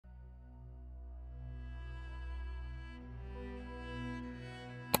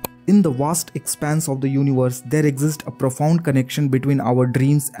In the vast expanse of the universe, there exists a profound connection between our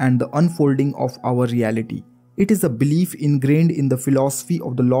dreams and the unfolding of our reality. It is a belief ingrained in the philosophy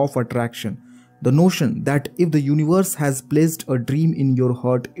of the law of attraction, the notion that if the universe has placed a dream in your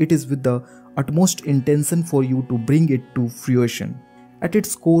heart, it is with the utmost intention for you to bring it to fruition. At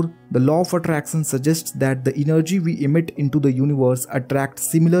its core, the law of attraction suggests that the energy we emit into the universe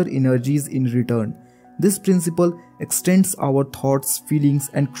attracts similar energies in return. This principle extends our thoughts, feelings,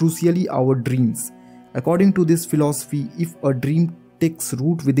 and crucially our dreams. According to this philosophy, if a dream takes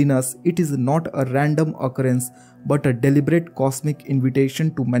root within us, it is not a random occurrence but a deliberate cosmic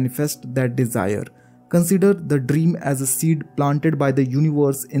invitation to manifest that desire. Consider the dream as a seed planted by the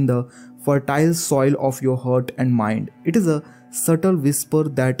universe in the fertile soil of your heart and mind. It is a subtle whisper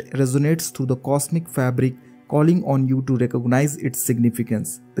that resonates through the cosmic fabric, calling on you to recognize its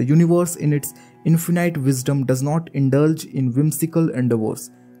significance. The universe, in its infinite wisdom, does not indulge in whimsical endeavors.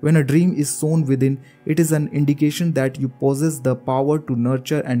 When a dream is sown within, it is an indication that you possess the power to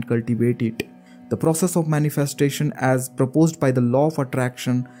nurture and cultivate it. The process of manifestation, as proposed by the law of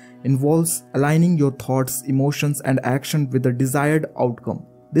attraction, involves aligning your thoughts, emotions, and action with the desired outcome.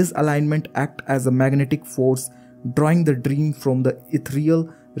 This alignment acts as a magnetic force, drawing the dream from the ethereal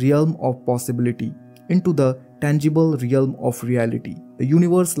realm of possibility into the tangible realm of reality. The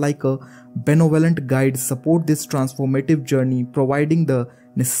universe, like a benevolent guide, supports this transformative journey, providing the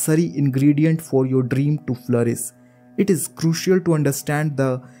necessary ingredient for your dream to flourish. It is crucial to understand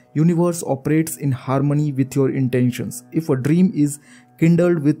the universe operates in harmony with your intentions. If a dream is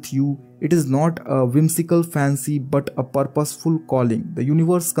kindled with you, it is not a whimsical fancy but a purposeful calling. The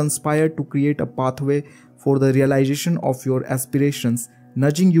universe conspires to create a pathway for the realization of your aspirations,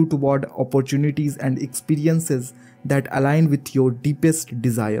 nudging you toward opportunities and experiences that align with your deepest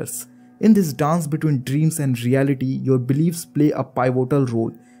desires. In this dance between dreams and reality, your beliefs play a pivotal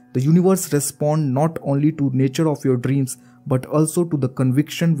role. The universe responds not only to the nature of your dreams but also to the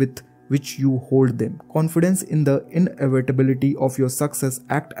conviction with which you hold them. Confidence in the inevitability of your success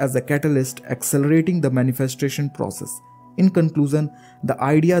acts as a catalyst, accelerating the manifestation process. In conclusion, the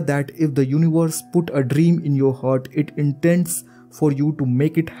idea that if the universe put a dream in your heart, it intends for you to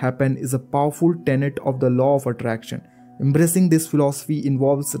make it happen is a powerful tenet of the law of attraction. Embracing this philosophy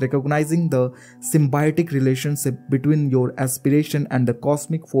involves recognizing the symbiotic relationship between your aspiration and the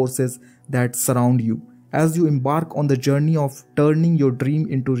cosmic forces that surround you. As you embark on the journey of turning your dream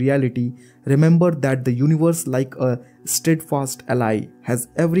into reality, remember that the universe, like a steadfast ally, has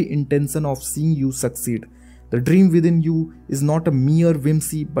every intention of seeing you succeed. The dream within you is not a mere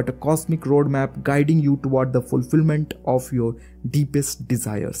whimsy but a cosmic roadmap guiding you toward the fulfillment of your deepest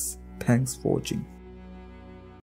desires. Thanks for watching.